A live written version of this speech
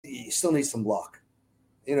you still need some luck.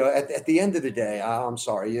 At the end of the day, I'm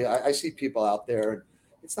sorry. I see people out there.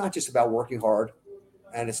 It's not just about working hard,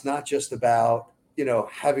 and it's not just about,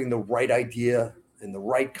 having the right idea and the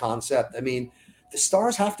right concept. I mean, the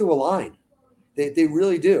stars have to align. They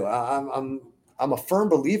really do. I'm a firm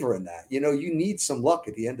believer in that. You need some luck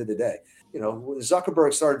at the end of the day. When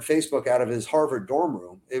Zuckerberg started Facebook out of his Harvard dorm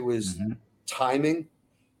room, it was timing.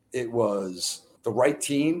 It was the right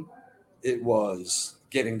team. It was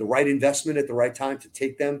getting the right investment at the right time to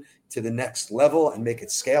take them to the next level and make it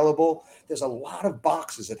scalable. There's a lot of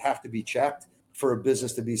boxes that have to be checked for a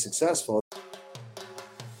business to be successful.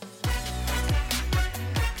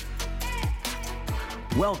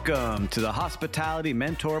 Welcome to the Hospitality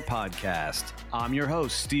Mentor Podcast. I'm your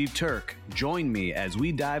host, Steve Turk. Join me as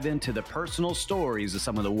we dive into the personal stories of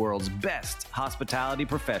some of the world's best hospitality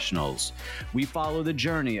professionals. We follow the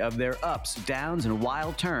journey of their ups, downs, and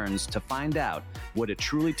wild turns to find out what it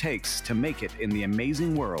truly takes to make it in the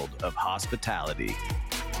amazing world of hospitality.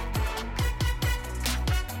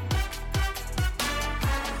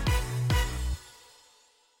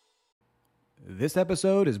 This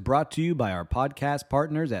episode is brought to you by our podcast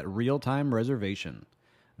partners at Real Time Reservation.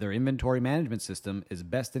 Their inventory management system is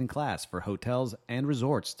best in class for hotels and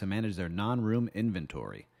resorts to manage their non-room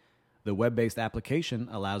inventory. The web-based application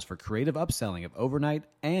allows for creative upselling of overnight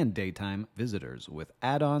and daytime visitors with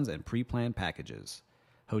add-ons and pre-planned packages.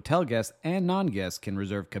 Hotel guests and non-guests can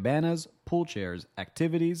reserve cabanas, pool chairs,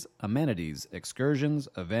 activities, amenities, excursions,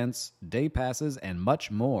 events, day passes, and much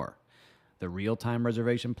more. The real-time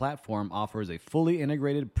reservation platform offers a fully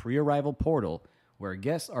integrated pre-arrival portal where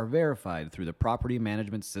guests are verified through the property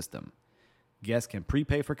management system. Guests can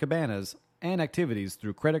prepay for cabanas and activities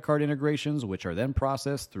through credit card integrations, which are then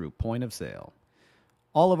processed through point of sale.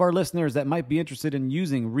 All of our listeners that might be interested in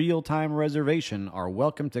using real-time reservation are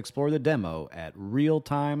welcome to explore the demo at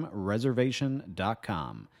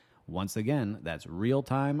realtimereservation.com. Once again, that's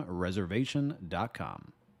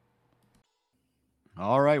realtimereservation.com.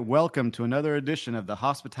 All right, welcome to another edition of the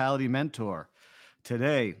Hospitality Mentor.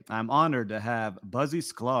 Today, I'm honored to have Buzzy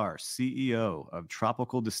Sklar, CEO of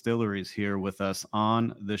Tropical Distilleries, here with us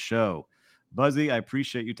on the show. Buzzy, I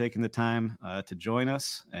appreciate you taking the time to join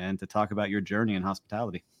us and to talk about your journey in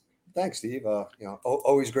hospitality. Thanks, Steve.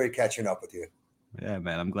 Always great catching up with you. Yeah,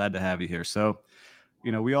 man, I'm glad to have you here. So,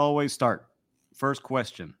 we always start. First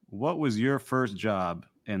question, what was your first job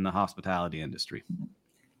in the hospitality industry?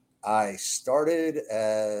 I started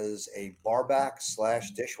as a barback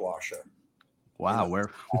 / dishwasher. Wow,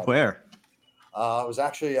 where? I was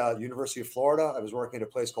actually at University of Florida. I was working at a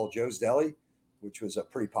place called Joe's Deli, which was a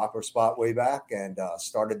pretty popular spot way back, and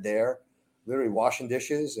started there, literally washing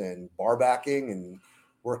dishes and barbacking, and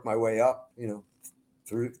worked my way up,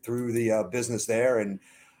 through the business there, and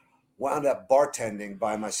wound up bartending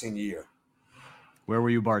by my senior year. Where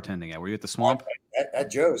were you bartending at? Were you at the Swamp?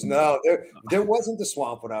 At Joe's? No, there wasn't the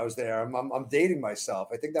Swamp when I was there. I'm dating myself.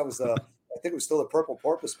 I think it was still the Purple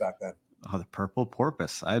Porpoise back then. Oh, the Purple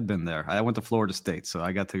Porpoise. I had been there. I went to Florida State, so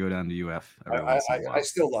I got to go down to UF. I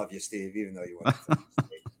still love you, Steve, even though you went to Florida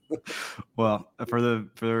State. Well, for the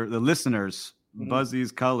listeners,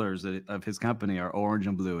 Buzzy's colors of his company are orange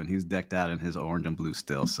and blue, and he's decked out in his orange and blue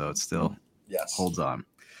still, so it still holds on.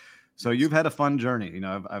 So you've had a fun journey.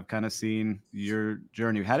 I've kind of seen your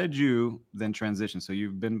journey. How did you then transition? So you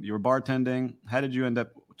were bartending. How did you end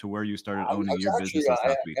up to where you started owning your business in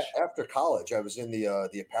South Beach? After college, I was in the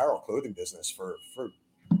apparel clothing business for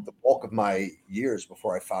the bulk of my years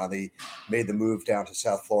before I finally made the move down to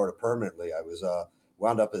South Florida permanently. I was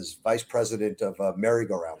wound up as vice president of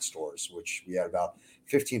merry-go-round stores, which we had about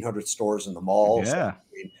 1,500 stores in the malls. Yeah.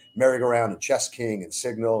 Merry-go-round and Chess King and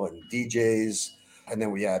Signal and DJs. And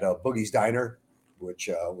then we had Boogie's Diner, which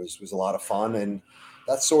was a lot of fun. And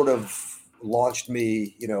that sort of launched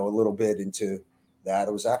me, a little bit into that.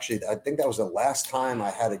 It was actually, I think that was the last time I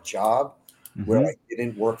had a job where I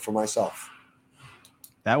didn't work for myself.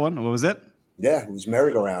 That one? What was it? Yeah, it was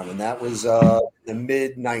merry-go-round. And that was the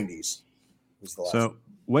mid-90s. So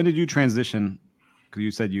when did you transition? Because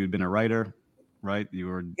you said you had been a writer, right? I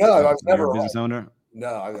was never a business owner. No,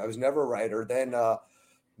 I was never a writer. Then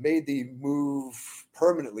made the move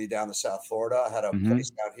permanently down to South Florida. I had a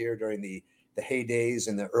place out here during the heydays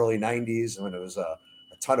in the early 90s when it was a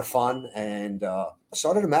ton of fun, and I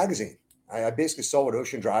started a magazine. I basically saw what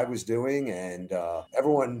Ocean Drive was doing, and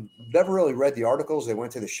everyone never really read the articles. They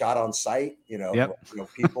went to the shot on site,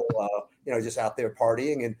 people, just out there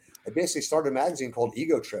partying. And I basically started a magazine called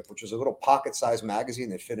Ego Trip, which was a little pocket-sized magazine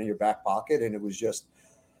that fit in your back pocket, and it was just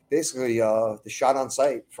basically the shot on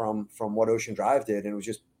site from what Ocean Drive did, and it was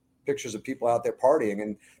just pictures of people out there partying.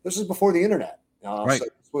 And this was before the internet. Right. So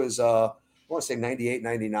was I want to say 98,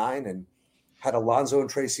 99, and had Alonzo and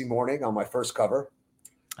Tracy Morning on my first cover,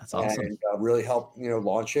 That's awesome. and really helped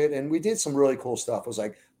launch it. And we did some really cool stuff. It was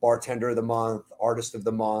like bartender of the month, artist of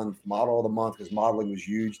the month, model of the month, because modeling was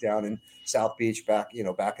huge down in South Beach back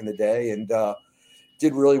in the day, and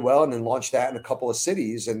did really well. And then launched that in a couple of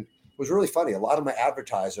cities, and it was really funny. A lot of my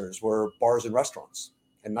advertisers were bars and restaurants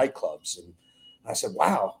and nightclubs, and I said,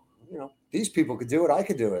 wow, these people could do it, I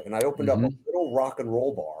could do it. And I opened up a Hmm. little rock and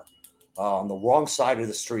roll bar on the wrong side of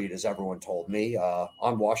the street, as everyone told me,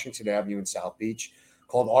 on Washington Avenue in South Beach,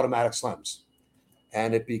 called Automatic Slims.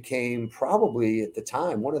 And it became probably at the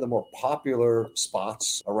time one of the more popular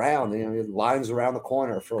spots around. Lines around the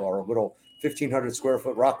corner for our little 1,500 square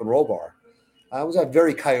foot rock and roll bar. I was at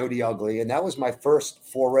very coyote ugly, and that was my first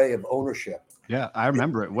foray of ownership. Yeah, I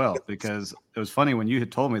remember it well because it was funny when you had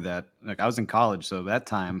told me that. Like I was in college, so that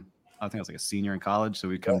time I think I was like a senior in college. So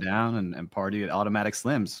we'd come down and party at Automatic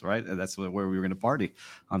Slims, right? And that's where we were going to party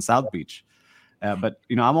on South Beach. But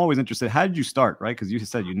I'm always interested. How did you start, right? Because you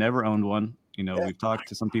said you never owned one. Yeah, We've talked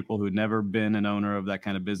to some people who'd never been an owner of that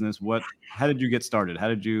kind of business. How did you get started? How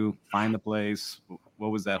did you find the place?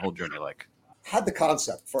 What was that whole journey like? had the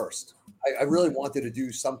concept first. I really wanted to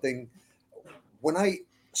do something when I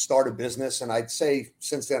start a business, and I'd say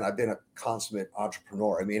since then I've been a consummate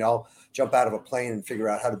entrepreneur. I mean, I'll jump out of a plane and figure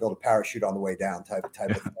out how to build a parachute on the way down, type of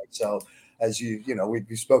thing. So as we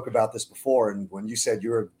spoke about this before, and when you said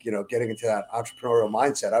you were getting into that entrepreneurial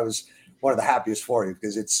mindset, I was one of the happiest for you,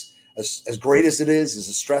 because it's as great as it is,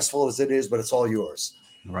 as stressful as it is, but it's all yours.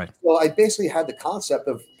 Right. Well, I basically had the concept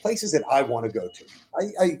of places that I want to go to.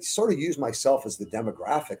 I sort of use myself as the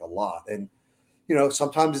demographic a lot, and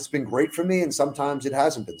sometimes it's been great for me, and sometimes it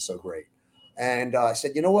hasn't been so great. And I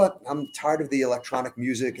said, you know what? I'm tired of the electronic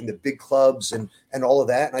music and the big clubs and all of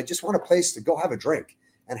that, and I just want a place to go have a drink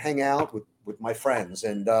and hang out with my friends.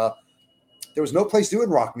 And there was no place doing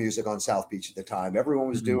rock music on South Beach at the time. Everyone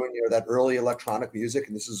was Mhm. doing that early electronic music,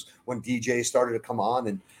 and this is when DJs started to come on.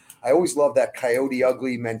 And I always loved that coyote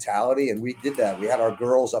ugly mentality, and we did that. We had our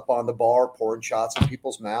girls up on the bar pouring shots in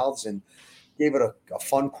people's mouths, and gave it a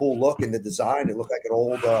fun, cool look in the design. It looked like an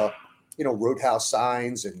old, roadhouse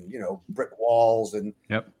signs and brick walls,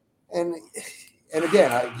 Yep. and and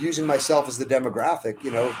again, using myself as the demographic.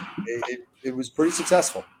 It was pretty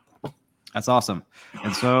successful. That's awesome.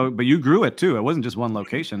 And so, but you grew it too. It wasn't just one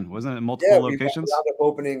location, wasn't it? Yeah, Multiple we locations. wound up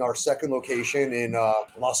opening our second location in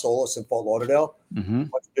Las Olas in Fort Lauderdale. Hmm.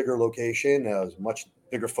 Much bigger location, much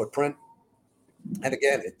bigger footprint. And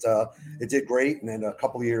again, it did great. And then a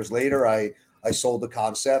couple of years later, I sold the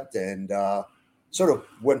concept and sort of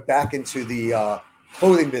went back into the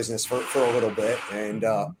clothing business for a little bit, and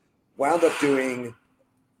wound up doing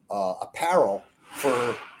apparel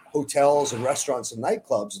for hotels and restaurants and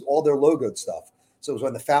nightclubs, all their logoed stuff. So it was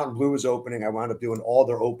when the Fountain Blue was opening, I wound up doing all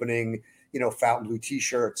their opening, Fountain Blue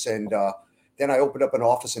T-shirts, and then I opened up an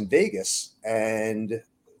office in Vegas and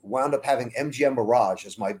wound up having MGM Mirage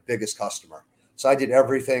as my biggest customer. So I did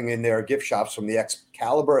everything in their gift shops, from the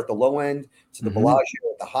Excalibur at the low end to the Hmm.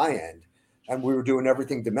 Bellagio at the high end, and we were doing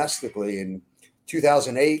everything domestically. And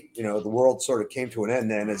 2008, the world sort of came to an end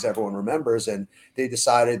then, as everyone remembers, and they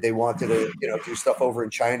decided they wanted to, do stuff over in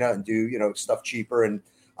China and do, stuff cheaper. And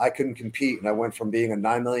I couldn't compete. And I went from being a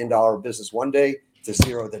 $9 million business one day to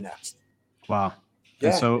zero the next. Wow.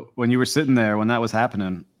 And Yeah. so, when you were sitting there, when that was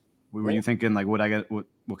happening, were Yeah. you thinking like, what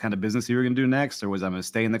kind of business you were going to do next, or was I going to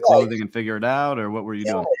stay in the Yeah. clothing and figure it out, or what were you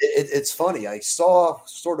Yeah, doing? it's funny. I saw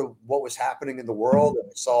sort of what was happening in the world, and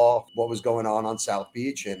I saw what was going on South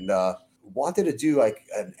Beach, and wanted to do like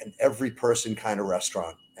an every person kind of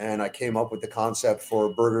restaurant. And I came up with the concept for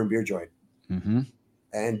a burger and beer joint. Hmm.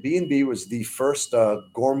 And B&B was the first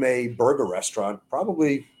gourmet burger restaurant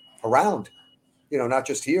probably around, not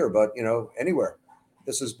just here, but, anywhere.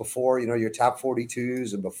 This is before, your Tap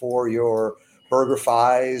 42s and before your Burger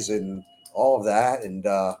Fies and all of that. And,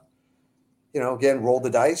 again, rolled the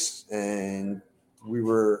dice, and we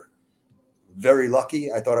were very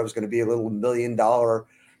lucky. I thought I was going to be a little $1 million,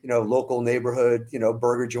 local neighborhood,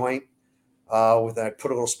 burger joint. With I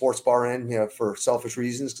put a little sports bar in, for selfish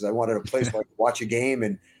reasons, because I wanted a place where I could watch a game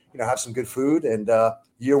and have some good food. And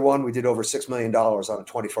year one, we did over $6 million on a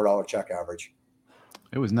 $24 check average.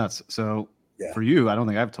 It was nuts. So, Yeah, for you, I don't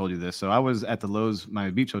think I've told you this. So, I was at the Lowe's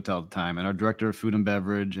Miami Beach Hotel at the time, and our director of food and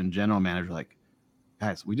beverage and general manager were like,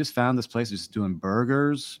 guys, we just found this place that's just doing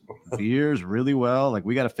burgers, beers really well. Like,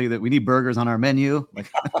 we got to figure that we need burgers on our menu.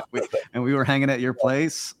 Like, we were hanging at your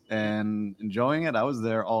place and enjoying it. I was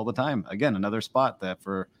there all the time. Again, another spot that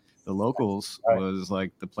for the locals right. was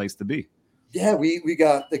like the place to be. Yeah, we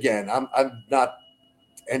got, again. I'm not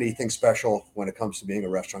anything special when it comes to being a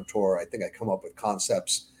restaurateur. I think I come up with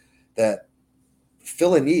concepts that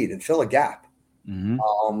fill a need and fill a gap. Mm-hmm.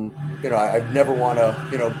 I never want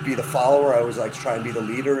to, be the follower. I always like to try and be the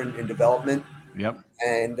leader in development. Yep.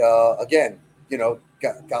 And again,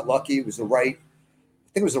 got lucky. It was I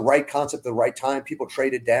think it was the right concept at the right time. People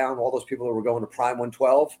traded down. All those people that were going to Prime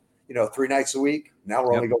 112, 3 nights a week. Now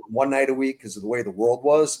we're only going one night a week because of the way the world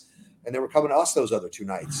was. And they were coming to us those other 2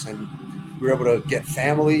 nights. And we were able to get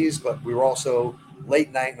families, but we were also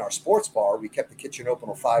late night in our sports bar. We kept the kitchen open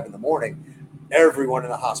till 5 a.m. Everyone in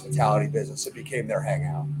the hospitality business, it became their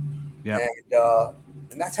hangout. Yeah.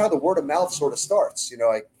 And that's how the word of mouth sort of starts.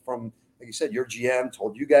 Like you said, your GM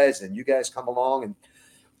told you guys, and you guys come along, and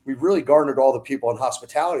we really garnered all the people in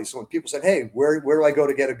hospitality. So when people said, "Hey, where do I go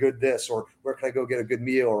to get a good this, or where can I go get a good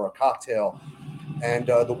meal or a cocktail?" And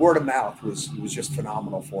the word of mouth was just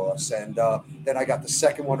phenomenal for us. And then I got the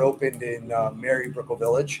second one opened in Marybrook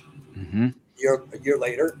Village a year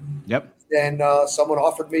later. Yep. And someone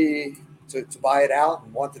offered me to buy it out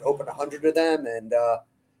and wanted to open 100 of them. And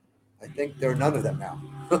I think there are none of them now.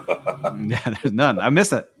 Yeah, there's none. I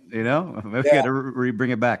miss it. Maybe I got to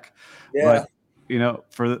bring it back. Yeah.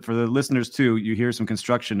 But for the listeners too, you hear some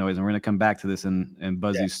construction noise, and we're going to come back to this in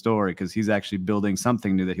Buzzy's story, because he's actually building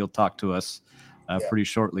something new that he'll talk to us pretty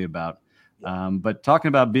shortly about. But talking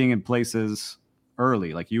about being in places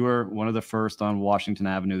early, like you were one of the first on Washington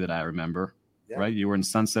Avenue that I remember, right? You were in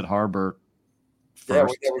Sunset Harbor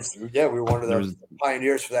first. We were one of the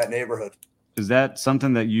pioneers for that neighborhood. Is that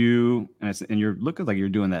something that you, and you're looking like you're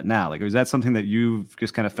doing that now, like, is that something that you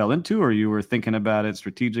just kind of fell into, or you were thinking about it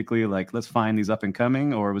strategically, like, let's find these up and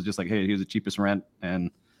coming, or it was just like, hey, here's the cheapest rent?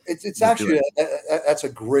 And it's actually, that's a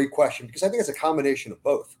great question, because I think it's a combination of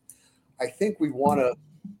both. I think we want to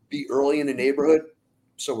be early in the neighborhood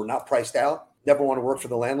so we're not priced out. Never want to work for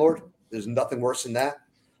the landlord. There's nothing worse than that.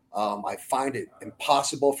 I find it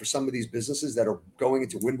impossible for some of these businesses that are going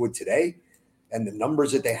into Wynwood today, and the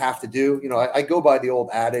numbers that they have to do. I go by the old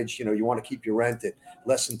adage, you want to keep your rent at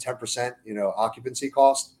less than 10%, occupancy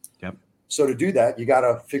cost. Yep. So to do that, you got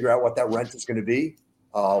to figure out what that rent is going to be,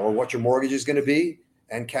 or what your mortgage is going to be,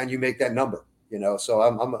 and can you make that number? So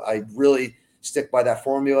I really stick by that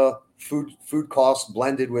formula. Food costs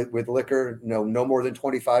blended with liquor, no more than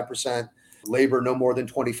 25%. Labor, no more than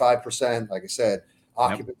 25%. Like I said,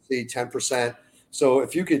 occupancy 10%. So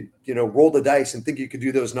if you could, roll the dice and think you could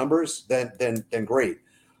do those numbers, then great.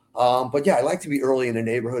 But yeah, I like to be early in the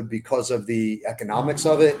neighborhood because of the economics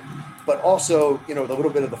of it, but also, the little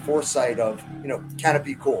bit of the foresight of, can it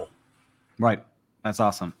be cool? Right. That's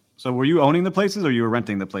awesome. So were you owning the places, or you were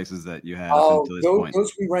renting the places that you had up until this point?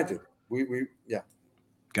 Those we rented. We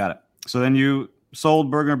Got it. So then you sold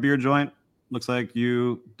Burger Beer Joint. Looks like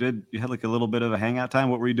you had like a little bit of a hangout time.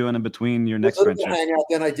 What were you doing in between your next venture? Hangout.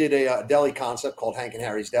 Then I did a deli concept called Hank and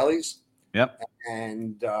Harry's Delis. Yep.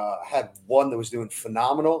 And had one that was doing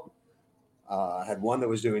phenomenal. I had one that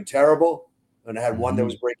was doing terrible, and I had one that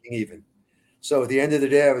was breaking even. So at the end of the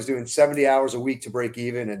day, I was doing 70 hours a week to break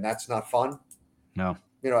even, and that's not fun. No.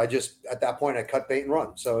 I just, at that point, I cut bait and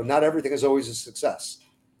run. So not everything is always a success.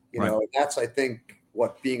 And that's, I think,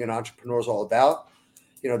 what being an entrepreneur is all about.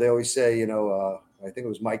 They always say, I think it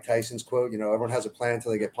was Mike Tyson's quote, everyone has a plan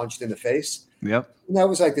until they get punched in the face. Yep. And that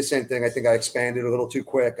was like the same thing. I think I expanded a little too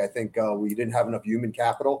quick. I think we didn't have enough human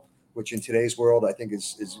capital, which in today's world, I think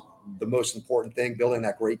is the most important thing, building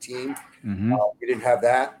that great team. We didn't have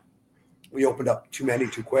that. We opened up too many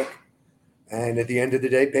too quick. And at the end of the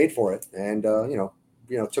day, paid for it. And,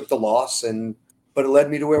 took the loss, but it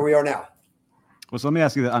led me to where we are now. Well, so let me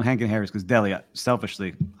ask you that on Hank and Harry's, because deli,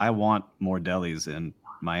 selfishly, I want more delis in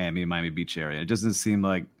Miami Beach area. It doesn't seem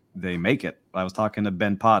like they make it. I was talking to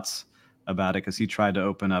Ben Potts about it because he tried to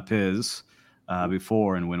open up his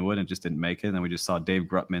before in Wynwood and just didn't make it. And then we just saw Dave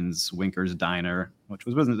Grutman's Winker's Diner, which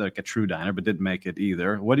wasn't like a true diner, but didn't make it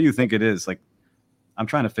either. What do you think it is? Like, I'm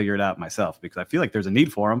trying to figure it out myself because I feel like there's a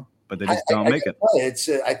need for them, but they just don't make it.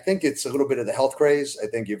 I think it's a little bit of the health craze. I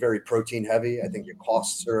think you're very protein heavy. I think your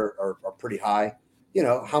costs are pretty high.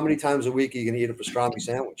 How many times a week are you going to eat a pastrami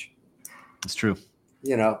sandwich? It's true.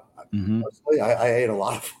 Honestly, I ate a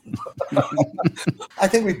lot of them. I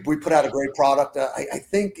think we put out a great product. I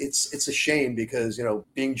think it's a shame because,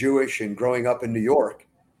 being Jewish and growing up in New York,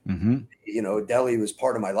 deli was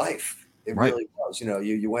part of my life. It really was.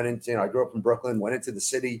 You went into, I grew up in Brooklyn, went into the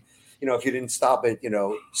city. If you didn't stop at,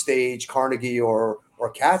 Stage, Carnegie, or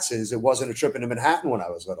Katz's, it wasn't a trip into Manhattan when I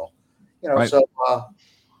was little. So I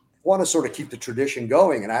want to sort of keep the tradition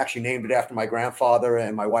going. And I actually named it after my grandfather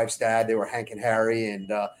and my wife's dad. They were Hank and Harry. And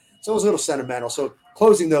so it was a little sentimental. So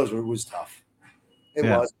closing those was tough. It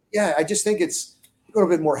was. Yeah, I just think it's, a little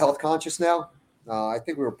bit more health conscious now. I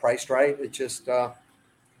think we were priced right. It just,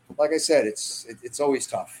 like I said, it's always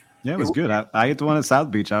tough. Yeah, it was good. I ate the one at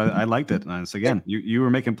South Beach. I liked it. And it's, Yeah, again, you were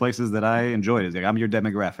making places that I enjoyed. It's like, I'm your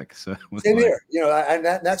demographic. So it was same like, here. And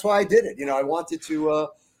that's why I did it. I wanted to.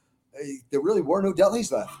 There really were no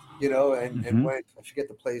delis left. And when I forget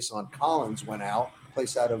the place on Collins went out,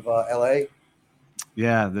 place out of L.A.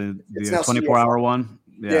 yeah, It's the now Senor 24-hour Frogs. one.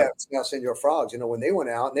 Yeah, Yeah. it's now Senor Frogs. When they went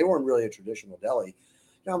out, and they weren't really a traditional deli.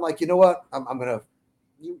 I'm like, you know what? I'm gonna.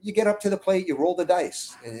 You get up to the plate, you roll the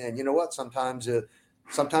dice, and you know what? Sometimes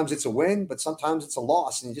it's a win, but sometimes it's a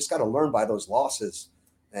loss, and you just got to learn by those losses,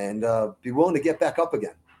 and be willing to get back up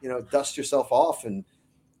again. Dust yourself off and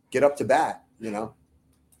get up to bat.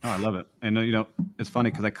 Oh, I love it. And, it's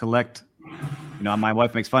funny because I collect, my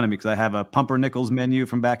wife makes fun of me because I have a Pumpernickel's menu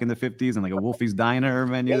from back in the 50s and like a Wolfie's Diner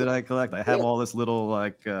menu Yeah, that I collect. I have yeah. all this little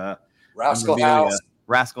Rascal memorabilia. House.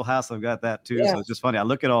 Rascal House, I've got that too. Yeah, So it's just funny. I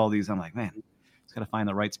look at all these. I'm like, man, just got to find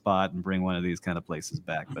the right spot and bring one of these kind of places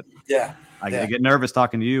back. But yeah, I yeah, get nervous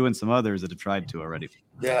talking to you and some others that have tried to already.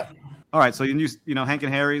 yeah. All right. So Hank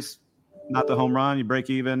and Harry's, not the home run. You break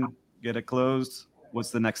even, get it closed. What's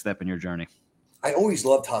the next step in your journey? I always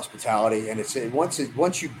loved hospitality, and once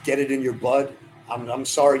you get it in your blood, I'm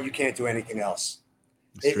sorry you can't do anything else.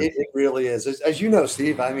 It's It, true. it, it really is, as you know,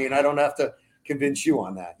 Steve. I mean, I don't have to convince you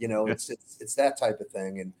on that. Yeah. It's that type of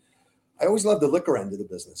thing, and I always loved the liquor end of the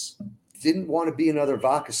business. Didn't want to be another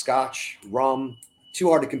vodka, scotch, rum. Too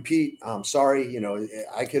hard to compete. I'm sorry.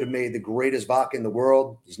 I could have made the greatest vodka in the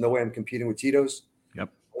world. There's no way I'm competing with Tito's. Yep.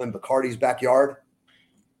 In Bacardi's backyard.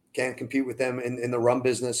 Can't compete with them in the rum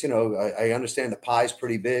business. I understand the pie's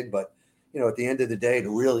pretty big, but at the end of the day, to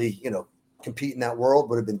really compete in that world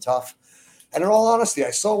would have been tough. And in all honesty,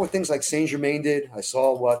 I saw what things like Saint Germain did. I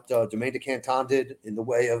saw what Domaine de Canton did in the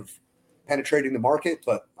way of penetrating the market.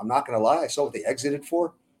 But I'm not going to lie, I saw what they exited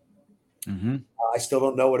for. Mm-hmm. I still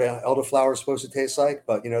don't know what an elderflower is supposed to taste like,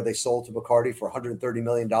 but they sold to Bacardi for $130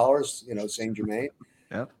 million. Saint Germain.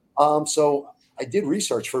 Yep. So I did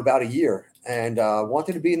research for about a year and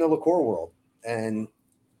wanted to be in the liqueur world, and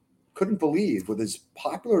couldn't believe, with as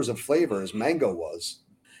popular as a flavor as mango was,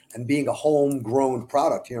 and being a homegrown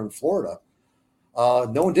product here in Florida,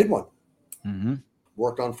 no one did one. Mm-hmm.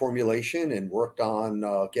 Worked on formulation and worked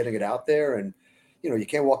on getting it out there. And you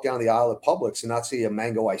can't walk down the aisle at Publix and not see a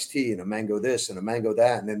mango iced tea and a mango this and a mango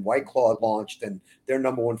that. And then White Claw launched, and their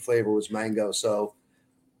number one flavor was mango. So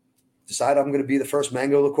decided I'm going to be the first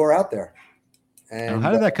mango liqueur out there. Now, how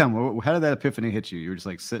And did that come? How did that epiphany hit you? You were just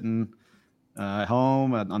like sitting at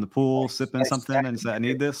home on the pool, sipping something, and said, "I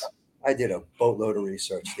need this." I did a boatload of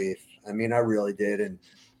research, Steve. I mean, I really did. And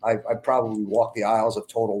I probably walked the aisles of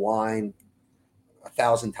Total Wine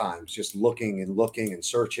 1,000 times, just looking and looking and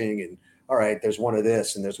searching. And all right, there's one of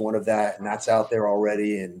this and there's one of that, and that's out there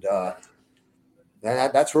already. And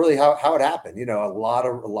that's really how it happened. A lot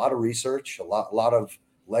of research, a lot of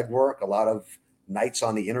legwork, a lot of nights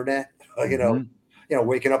on the internet. Mm-hmm.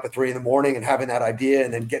 Waking up at 3 a.m. and having that idea,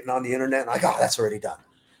 and then getting on the internet and like, oh, that's already done.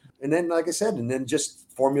 And then, like I said, and then just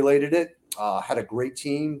formulated it. Had a great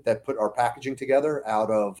team that put our packaging together out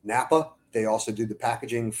of Napa. They also do the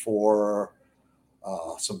packaging for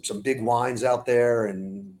some big wines out there,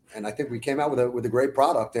 and I think we came out with a great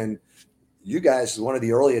product. And you guys, one of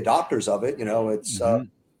the early adopters of it. It's Mm-hmm.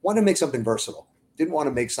 wanted to make something versatile. Didn't want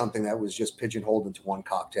to make something that was just pigeonholed into one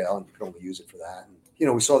cocktail and you could only use it for that. And,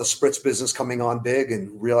 we saw the spritz business coming on big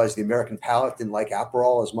and realized the American palate didn't like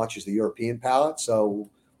Aperol as much as the European palate. So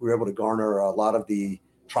we were able to garner a lot of the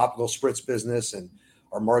tropical spritz business, and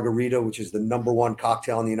our margarita, which is the number one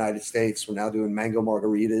cocktail in the United States. We're now doing mango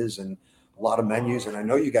margaritas and a lot of menus. And I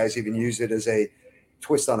know you guys even use it as a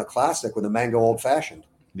twist on a classic with a mango old fashioned.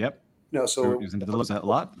 Yep. So Using the a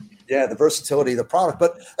lot. yeah, the versatility of the product.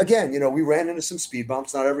 But again, we ran into some speed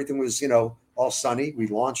bumps. Not everything was, all sunny. We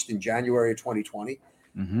launched in January of 2020.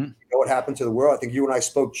 Mm-hmm. What happened to the world? I think you and I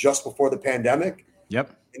spoke just before the pandemic. Yep.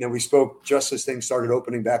 And then we spoke just as things started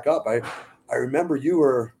opening back up. I remember you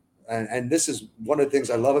were, and this is one of the things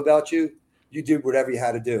I love about you. You did whatever you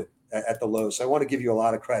had to do at the Lowe's. So I want to give you a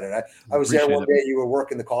lot of credit. I was there one day. You were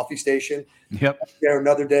working the coffee station. Yep. There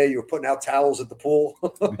another day, you were putting out towels at the pool.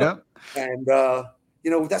 Yep. And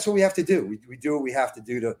that's what we have to do. We do what we have to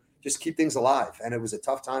do to just keep things alive. And it was a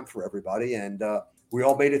tough time for everybody, and we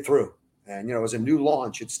all made it through. And as a new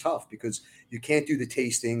launch, it's tough because you can't do the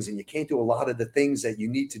tastings and you can't do a lot of the things that you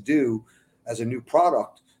need to do as a new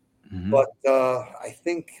product. Mm-hmm. But I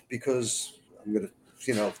think, because I'm going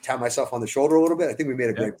to tap myself on the shoulder a little bit, I think we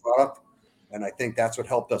made a great product, and I think that's what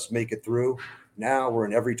helped us make it through. Now we're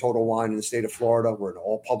in every Total Wine in the state of Florida. We're in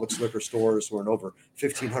all Publix liquor stores. We're in over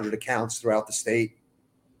 1,500 accounts throughout the state.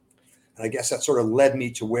 And I guess that sort of led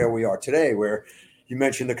me to where we are today, where you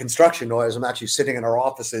mentioned the construction noise. I'm actually sitting in our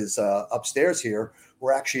offices upstairs here.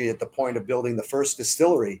 We're actually at the point of building the first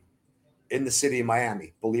distillery in the city of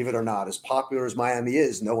Miami. Believe it or not, as popular as Miami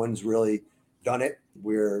is, no one's really done it.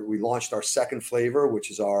 We launched our second flavor,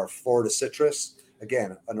 which is our Florida citrus.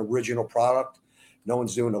 Again, an original product. No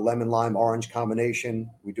one's doing a lemon lime orange combination.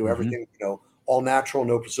 We do everything, all natural,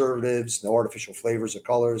 no preservatives, no artificial flavors or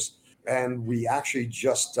colors. And we actually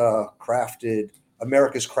just crafted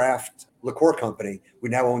America's Craft Liqueur Company. We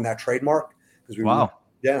now own that trademark because Wow.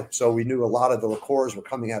 So we knew a lot of the liqueurs were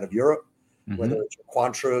coming out of Europe, whether it's your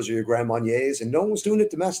Cointreaux or your Grand Marniers, and no one was doing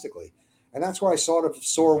it domestically. And that's where I sort of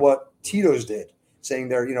saw what Tito's did, saying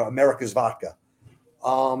they're, America's vodka.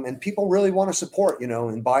 And people really want to support,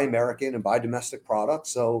 and buy American and buy domestic products.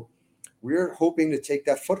 So we're hoping to take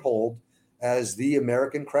that foothold as the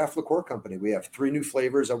American craft liqueur company. We have 3 new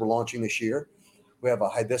flavors that we're launching this year. We have a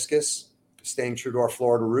hibiscus, staying true to our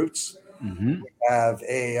Florida roots. Mm-hmm. We have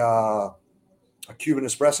a Cuban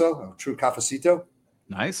espresso, a true cafecito.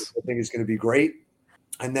 Nice. I think is going to be great.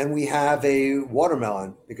 And then we have a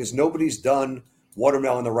watermelon, because nobody's done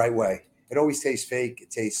watermelon the right way. It always tastes fake. It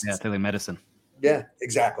tastes. Yeah, it's like medicine. Yeah,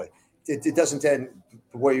 exactly. It doesn't end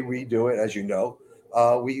the way we do it, as you know.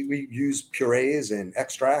 We use purees and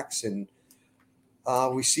extracts, and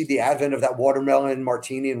we see the advent of that watermelon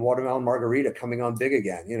martini and watermelon margarita coming on big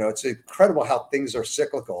again. It's incredible how things are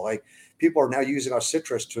cyclical. Like, people are now using our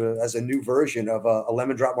citrus as a new version of a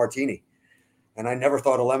lemon drop martini. And I never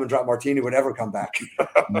thought a lemon drop martini would ever come back.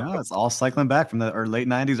 No, it's all cycling back from the late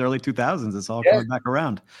 90s, early 2000s. It's all coming back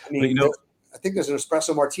around. I mean, but, I think there's an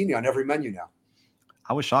espresso martini on every menu now.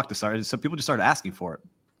 I was shocked to start. So people just started asking for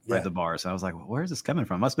it at the bar. So I was like, well, where is this coming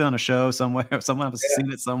from? Must have been on a show somewhere. Someone has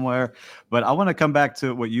seen it somewhere. But I want to come back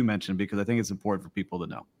to what you mentioned, because I think it's important for people to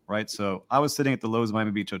know, right? So I was sitting at the Lowe's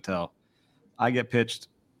Miami Beach Hotel. I get pitched,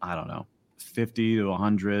 I don't know, 50 to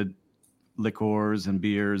 100 liqueurs and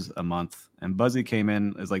beers a month. And Buzzy came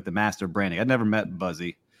in as like the master branding. I'd never met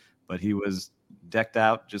Buzzy, but he was decked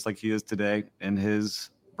out just like he is today in his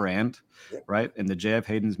brand, right? In the JF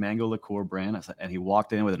Hayden's Mango Liqueur brand. And he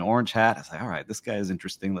walked in with an orange hat. I was like, all right, this guy is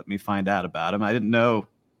interesting. Let me find out about him. I didn't know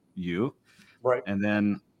you. Right. And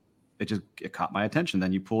then it caught my attention.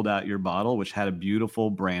 Then you pulled out your bottle, which had a beautiful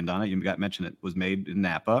brand on it. You got mentioned it was made in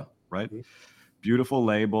Napa, right? Mm-hmm. Beautiful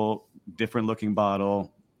label, different looking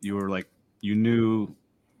bottle. You were like, you knew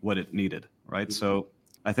what it needed, right? Mm-hmm. So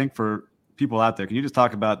I think for people out there, can you just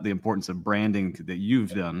talk about the importance of branding that you've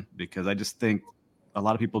done? Because I just think a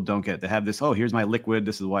lot of people don't get it. They have this, oh, here's my liquid,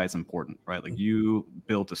 this is why it's important, right? Like, you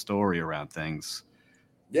built a story around things.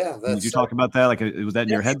 Yeah. Did you talk about that? Like, was that in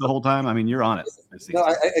your head the whole time? I mean, you're on it.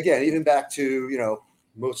 No, again, even back to,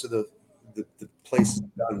 most of the places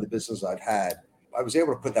I've done, the business I've had, I was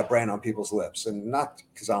able to put that brand on people's lips, and not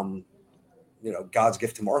because I'm, God's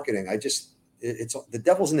gift to marketing. It's the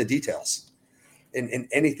devil's in the details in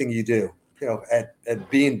anything you do. At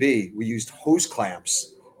B&B, we used hose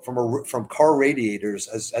clamps from car radiators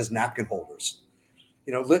as napkin holders.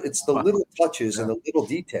 It's the little touches and the little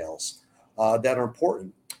details that are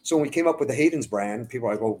important. So when we came up with the Hayden's brand, people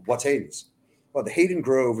are like, well, what's Hayden's? Well, the Hayden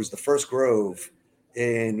Grove was the first grove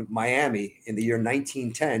in Miami in the year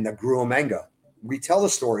 1910 that grew a mango. We tell the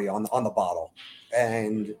story on the bottle.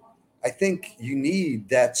 And I think you need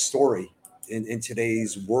that story in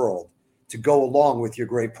today's world to go along with your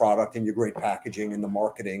great product and your great packaging and the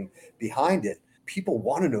marketing behind it. People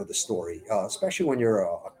want to know the story, especially when you're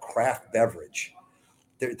a craft beverage.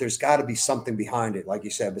 There's got to be something behind it, like you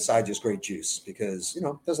said, besides just great juice, because,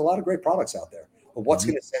 there's a lot of great products out there. But what's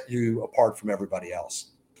going to set you apart from everybody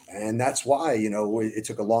else? And that's why, it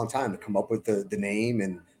took a long time to come up with the name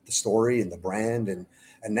and the story and the brand. And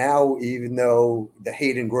now, even though the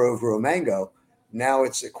Hayden Grove grew a mango, now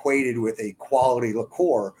it's equated with a quality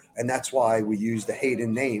liqueur. And that's why we use the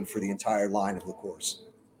Hayden name for the entire line of liqueurs.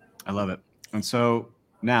 I love it. And so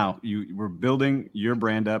now you were building your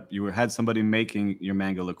brand up. You had somebody making your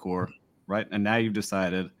mango liqueur, right? And now you've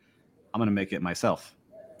decided, I'm going to make it myself,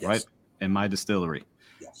 right? In my distillery.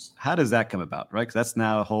 Yes. How does that come about, right? Because that's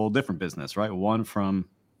now a whole different business, right? One from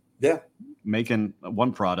making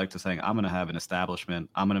one product to saying, I'm going to have an establishment.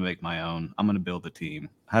 I'm going to make my own. I'm going to build the team.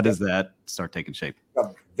 How does that start taking shape?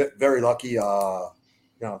 Very lucky.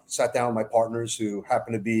 Sat down with my partners, who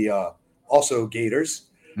happen to be also Gators.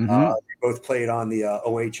 Mm-hmm. They both played on the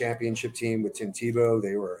OA championship team with Tim Tebow.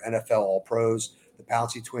 They were NFL All-Pros. The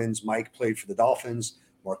Pouncey twins, Mike played for the Dolphins.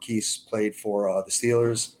 Marquise played for the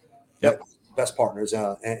Steelers. Best partners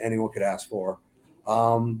anyone could ask for.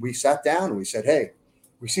 We sat down and we said, hey,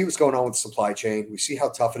 we see what's going on with the supply chain. We see how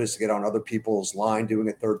tough it is to get on other people's line doing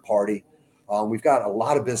a third party. We've got a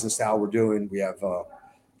lot of business now we're doing. We have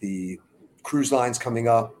the cruise lines coming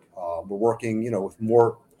up. We're working, with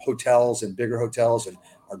more hotels and bigger hotels and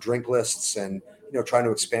our drink lists and, trying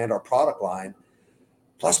to expand our product line.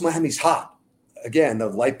 Plus Miami's hot. Again, the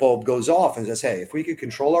light bulb goes off and says, hey, if we could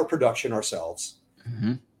control our production ourselves,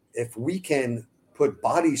 if we can put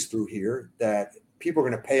bodies through here that people are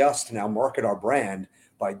going to pay us to now market our brand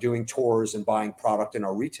by doing tours and buying product in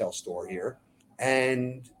our retail store here.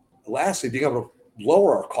 And lastly, being able to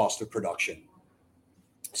lower our cost of production.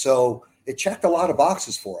 So it checked a lot of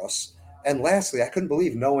boxes for us. And lastly, I couldn't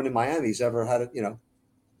believe no one in Miami's ever had it,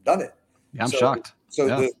 done it. Yeah, I'm shocked. So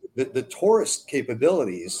yeah. the tourist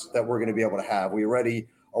capabilities that we're going to be able to have, we already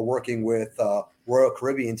are working with Royal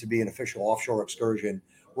Caribbean to be an official offshore excursion,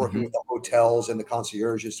 working with the hotels and the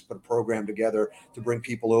concierges to put a program together to bring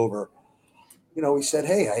people over. We said,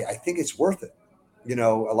 hey, I think it's worth it. A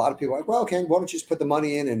lot of people are like, well, okay, why don't you just put the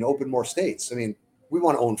money in and open more states? I mean, we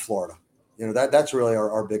want to own Florida. That's really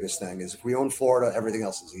our biggest thing is if we own Florida, everything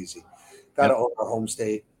else is easy. Got to own our home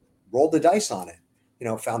state, roll the dice on it.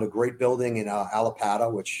 Found a great building in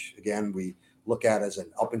Alapata, which again, we look at as an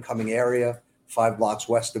up and coming area, 5 blocks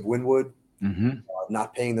west of Wynwood,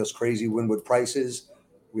 not paying those crazy Wynwood prices.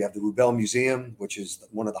 We have the Rubel Museum, which is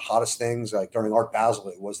one of the hottest things. Like during Art Basel,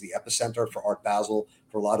 it was the epicenter for Art Basel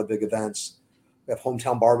for a lot of big events. We have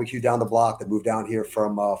Hometown Barbecue down the block that moved down here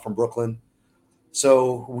from Brooklyn.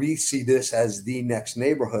 So we see this as the next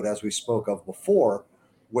neighborhood, as we spoke of before,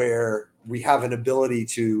 where we have an ability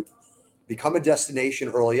to become a destination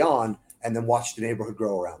early on and then watch the neighborhood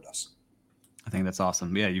grow around us. I think that's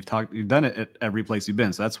awesome. Yeah, you've done it at every place you've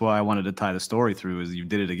been. So that's why I wanted to tie the story through is you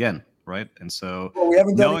did it again, right? And so we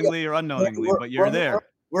haven't done knowingly or unknowingly, but you're there.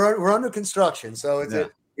 We're under construction. So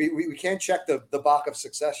we can't check the box of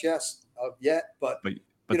success yet, but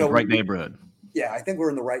the right neighborhood. Yeah, I think we're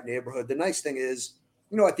in the right neighborhood. The nice thing is,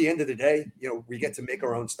 at the end of the day, we get to make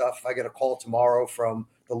our own stuff. If I get a call tomorrow from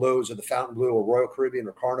the Lowe's or the Fountain Blue or Royal Caribbean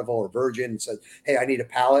or Carnival or Virgin and says, hey, I need a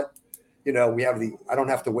pallet. I don't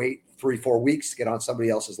have to wait 3-4 weeks to get on somebody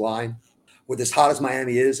else's line. With as hot as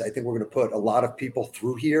Miami is, I think we're going to put a lot of people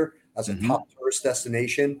through here as a top tourist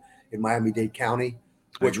destination in Miami-Dade County,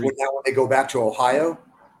 which now when they go back to Ohio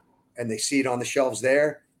and they see it on the shelves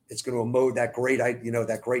there, it's going to emote that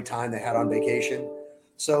great time they had on vacation.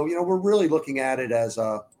 So, we're really looking at it as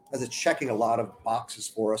it's checking a lot of boxes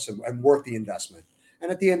for us and worth the investment. And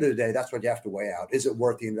at the end of the day, that's what you have to weigh out. Is it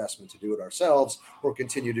worth the investment to do it ourselves or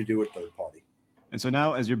continue to do it third party? And so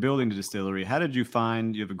now as you're building the distillery, how did you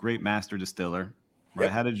find, you have a great master distiller, right?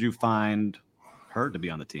 Yep. How did you find her to be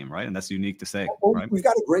on the team, right? And that's unique to say, right? We've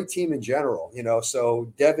got a great team in general,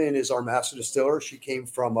 so Devin is our master distiller. She came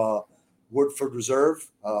from Woodford Reserve,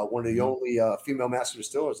 one of the only female master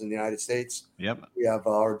distillers in the United States. Yep. We have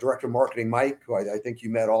our director of marketing, Mike, who I think you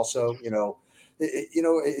met also.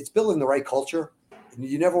 It's building the right culture.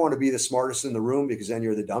 You never want to be the smartest in the room because then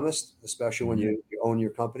you're the dumbest, especially when you own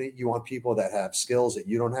your company. You want people that have skills that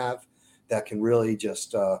you don't have that can really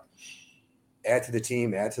just add to the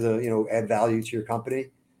team, add value to your company.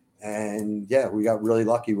 And we got really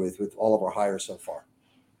lucky with all of our hires so far.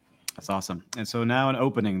 That's awesome. And so now in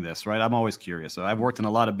opening this, right, I'm always curious. So I've worked in a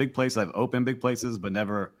lot of big places. I've opened big places, but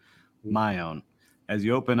never my own. As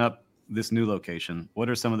you open up this new location, what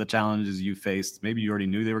are some of the challenges you faced? Maybe you already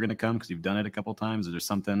knew they were going to come because you've done it a couple of times. Is there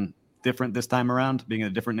something different this time around, being in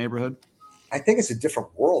a different neighborhood? I think it's a different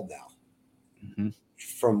world now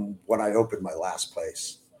from when I opened my last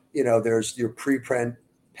place. There's your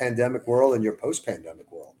pre-pandemic world and your post-pandemic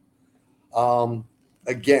world.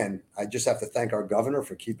 Again, I just have to thank our governor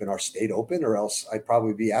for keeping our state open, or else I'd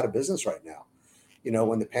probably be out of business right now.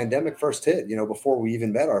 When the pandemic first hit, before we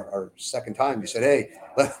even met our second time, you said, hey,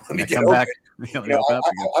 let me get open.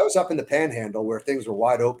 I was up in the Panhandle where things were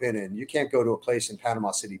wide open, and you can't go to a place in Panama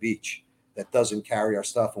City Beach that doesn't carry our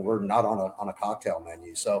stuff, and we're not on a cocktail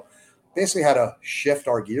menu. So basically had to shift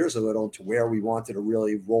our gears a little to where we wanted to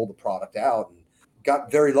really roll the product out, and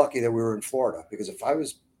got very lucky that we were in Florida, because if I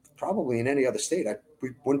was probably in any other state, we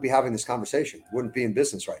wouldn't be having this conversation, wouldn't be in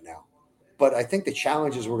business right now. But I think the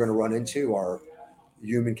challenges we're going to run into are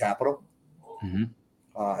human capital.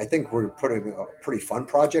 I think we're putting a pretty fun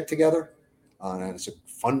project together, and it's a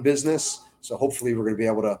fun business. So hopefully we're going to be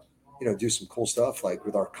able to, do some cool stuff like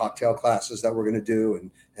with our cocktail classes that we're going to do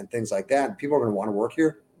and things like that. And people are going to want to work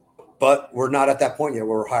here, but we're not at that point yet.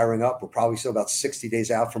 We're hiring up. We're probably still about 60 days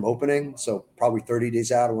out from opening. So probably 30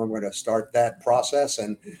 days out when we're going to start that process.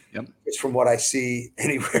 And it's from what I see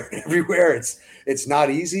anywhere and everywhere. It's not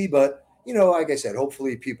easy, but like I said,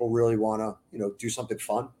 hopefully people really want to, do something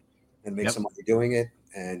fun and make Yep. some money doing it.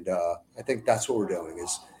 And I think that's what we're doing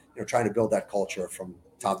is, trying to build that culture from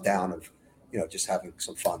top down of, just having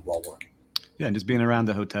some fun while working. Yeah, and just being around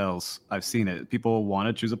the hotels, I've seen it. People want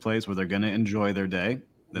to choose a place where they're going to enjoy their day,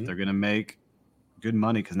 that Mhm. they're going to make good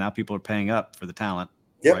money because now people are paying up for the talent,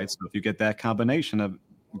 right? Yep. So if you get that combination of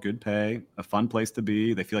good pay, a fun place to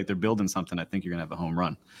be, they feel like they're building something. I think you're going to have a home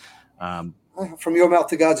run. Um, From your mouth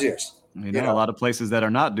to God's ears. a lot of places that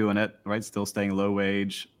are not doing it, right? Still staying low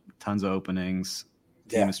wage, tons of openings,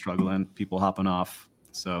 team Yeah. is struggling, people hopping off.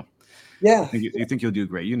 So Yeah. you think you'll do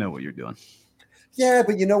great. You know what you're doing. Yeah.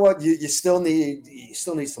 But you know what? You still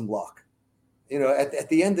need some luck. At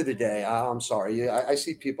the end of the day, I'm sorry. I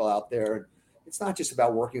see people out there. And it's not just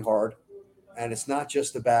about working hard, and it's not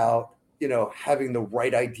just about having the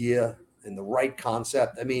right idea and the right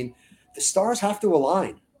concept. I mean, the stars have to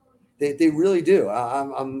align. They really do.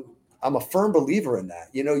 I'm a firm believer in that.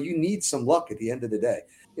 You need some luck at the end of the day.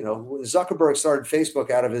 When Zuckerberg started Facebook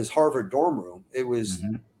out of his Harvard dorm room, it was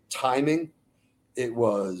Mm-hmm. timing, it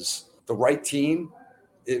was the right team,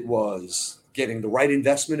 it was getting the right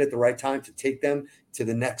investment at the right time to take them to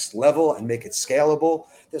the next level and make it scalable.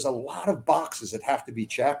 There's a lot of boxes that have to be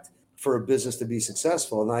checked for a business to be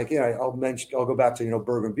successful. And I'll go back to,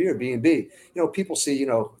 burger and beer, B&B. People see,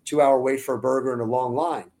 2 hour wait for a burger in a long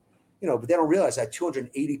line, but they don't realize I had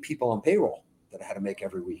 280 people on payroll that I had to make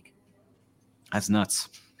every week. That's nuts.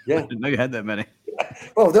 I Yeah. didn't know you had that many.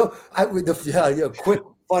 Oh, no, quick,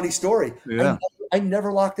 funny story. Yeah. I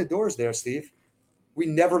never locked the doors there, Steve. We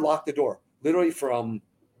never locked the door. Literally from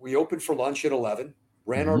we opened for lunch at 11,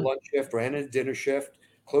 ran our Mm-hmm. lunch shift, ran a dinner shift,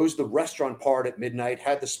 closed the restaurant part at midnight,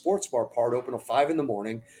 had the sports bar part open at 5 in the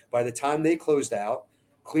morning. By the time they closed out,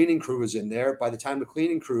 cleaning crew was in there. By the time the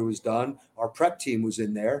cleaning crew was done, our prep team was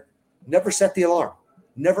in there. Never set the alarm.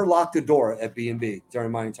 Never locked the door at B&B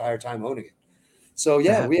during my entire time owning it. So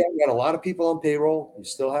yeah, That we got a lot of people on payroll. We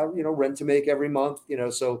still have, rent to make every month,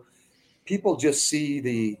 so people just see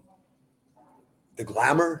the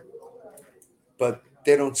glamour, but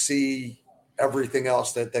they don't see everything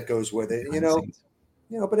else that goes with it. behind the scenes.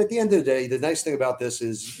 But at the end of the day, the nice thing about this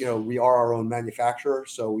is, we are our own manufacturer,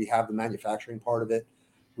 so we have the manufacturing part of it.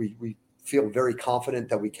 We feel very confident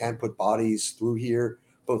that we can put bodies through here,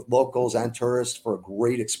 both locals and tourists, for a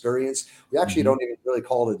great experience. We actually Mm-hmm. don't even really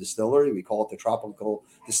call it a distillery; we call it the Tropical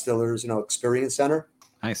Distillers, Experience Center.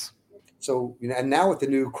 Nice. So, and now with the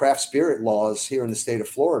new craft spirit laws here in the state of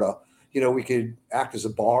Florida, we could act as a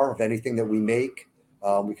bar of anything that we make.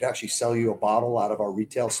 We could actually sell you a bottle out of our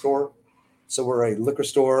retail store. So we're a liquor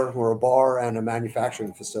store, we're a bar, and a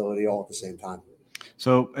manufacturing facility all at the same time.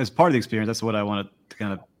 So as part of the experience, that's what I wanted to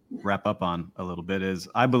kind of wrap up on a little bit is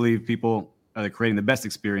I believe people are creating the best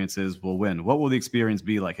experiences will win. What will the experience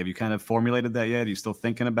be like? Have you kind of formulated that yet? Are you still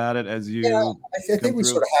thinking about it as Yeah, you I come think we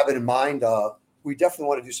through? sort of have it in mind. We definitely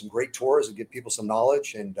want to do some great tours and give people some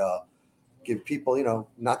knowledge and give people,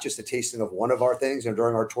 not just a tasting of one of our things.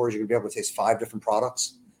 During our tours, you're going to be able to taste 5 different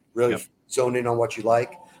products, really Yep. zone in on what you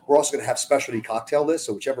like. We're also going to have specialty cocktail lists.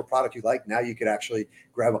 So whichever product you like, now you could actually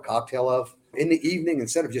grab a cocktail of in the evening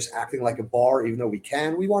instead of just acting like a bar, even though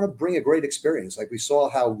we want to bring a great experience. Like we saw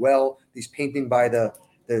how well these painting by the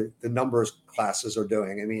numbers classes are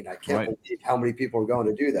doing. I mean, I can't Right. believe how many people are going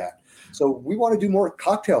to do that. So we want to do more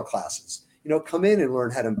cocktail classes. Come in and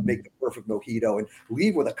learn how to make the perfect mojito and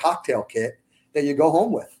leave with a cocktail kit that you go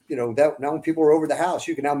home with. That now when people are over the house,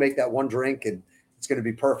 you can now make that one drink and it's going to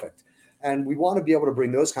be perfect. And we want to be able to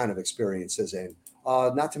bring those kind of experiences in.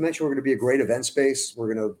 Not to mention, we're going to be a great event space.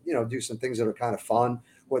 We're going to, do some things that are kind of fun,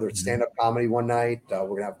 whether it's Mhm. stand-up comedy one night. We're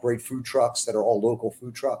going to have great food trucks that are all local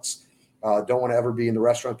food trucks. Don't want to ever be in the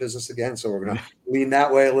restaurant business again, so we're going to lean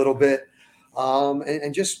that way a little bit,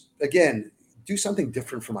 and just again do something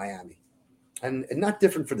different for Miami, and not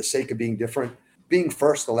different for the sake of being different. Being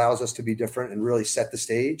first allows us to be different and really set the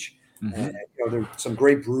stage. And Mhm. there's some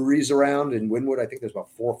great breweries around in Wynwood. I think there's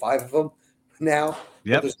about 4 or 5 of them now, but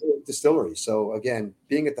Yep. there's no distilleries. So again,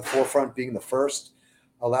 being at the forefront, being the first,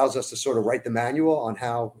 allows us to sort of write the manual on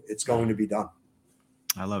how it's going to be done.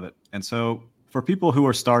 I love it. And so for people who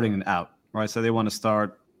are starting out, right? So they want to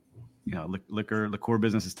start, liquor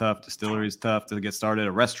business is tough. Distillery is tough to get started.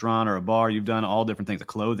 A restaurant or a bar, you've done all different things. A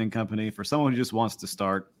clothing company. For someone who just wants to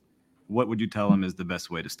start, what would you tell them is the best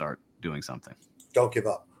way to start doing something? Don't give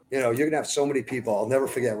up. You're going to have so many people. I'll never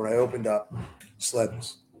forget when I opened up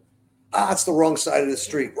Sledden's. It's the wrong side of the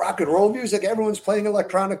street. Rock and roll music. Everyone's playing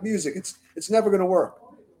electronic music. It's never going to work.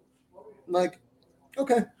 I'm like,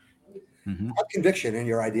 okay, Mm-hmm. have conviction in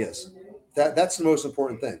your ideas. That's the most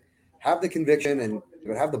important thing. Have the conviction and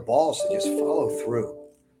have the balls to just follow through.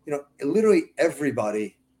 literally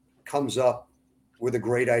everybody comes up with a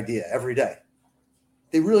great idea every day.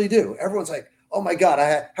 They really do. Everyone's like, oh my God,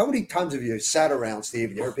 how many times have you sat around, Steve,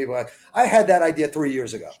 and you heard people like, I had that idea 3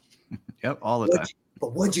 years ago. Yep, all the time.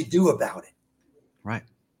 But what'd you do about it? Right.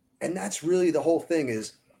 And that's really the whole thing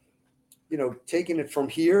is, taking it from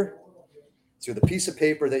here to the piece of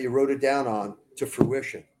paper that you wrote it down on to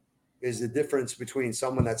fruition is the difference between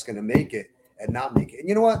someone that's going to make it and not make it. And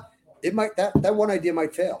you know what? That one idea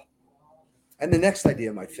might fail. And the next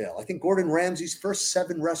idea might fail. I think Gordon Ramsay's first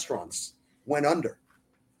 7 restaurants went under.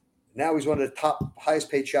 Now he's one of the top, highest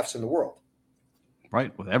paid chefs in the world.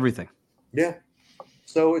 Right, with everything. Yeah.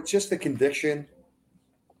 So it's just the conviction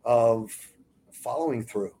of following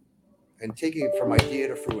through and taking it from idea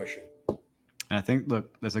to fruition. And I think,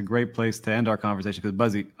 look, that's a great place to end our conversation because,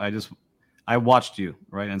 Buzzy, I watched you,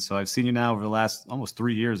 right? And so I've seen you now over the last almost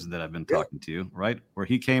 3 years that I've been talking to you, right? Where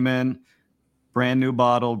he came in, brand new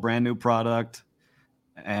bottle, brand new product.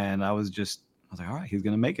 And I was like, all right, he's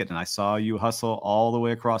going to make it. And I saw you hustle all the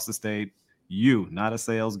way across the state. You, not a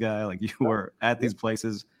sales guy, like you were at these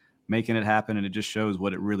places making it happen. And it just shows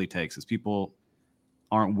what it really takes is people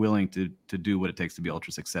aren't willing to do what it takes to be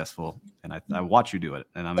ultra successful. And I watch you do it.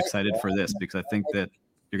 And I'm excited for this because I think that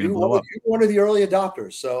you're going to blow up. You're one of the early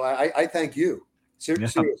adopters. So I thank you.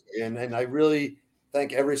 Seriously. Yeah. And I really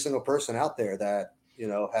thank every single person out there that,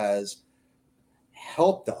 has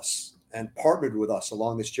helped us and partnered with us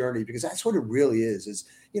along this journey, because that's what it really is,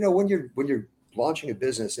 when you're launching a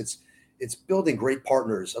business, it's building great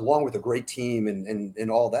partners along with a great team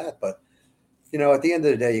and all that. But, at the end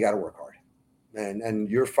of the day, you got to work hard. And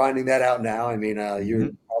you're finding that out now. I mean, you're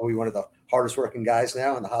probably one of the hardest working guys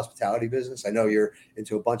now in the hospitality business. I know you're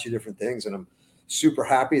into a bunch of different things, and I'm super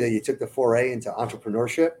happy that you took the foray into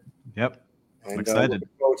entrepreneurship. Yep. And excited. Looking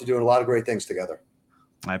forward to doing a lot of great things together.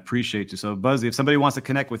 I appreciate you. So, Buzzy, if somebody wants to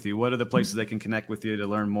connect with you, what are the places they can connect with you to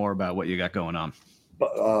learn more about what you got going on?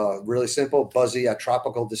 Really simple, Buzzy at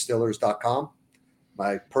tropicaldistillers.com.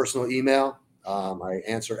 My personal email. I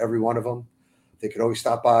answer every one of them. They could always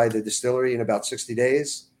stop by the distillery in about 60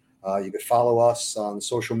 days. You could follow us on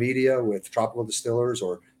social media with Tropical Distillers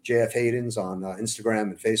or JF Hayden's on Instagram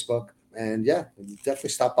and Facebook. And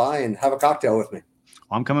definitely stop by and have a cocktail with me.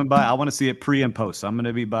 I'm coming by. I want to see it pre and post. So I'm going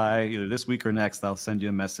to be by either this week or next. I'll send you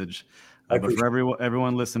a message. But for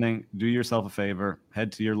everyone listening, do yourself a favor.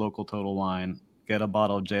 Head to your local Total Wine. Get a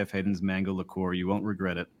bottle of JF Hayden's mango liqueur. You won't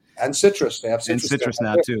regret it. And citrus. They have citrus. And citrus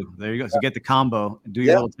now, too. There you go. So get the combo. Do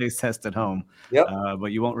your little taste test at home. Yep.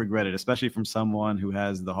 But you won't regret it, especially from someone who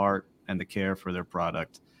has the heart and the care for their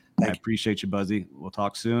product. I appreciate you, Buzzy. We'll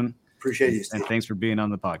talk soon. Appreciate you, Steve. And thanks for being on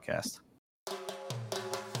the podcast.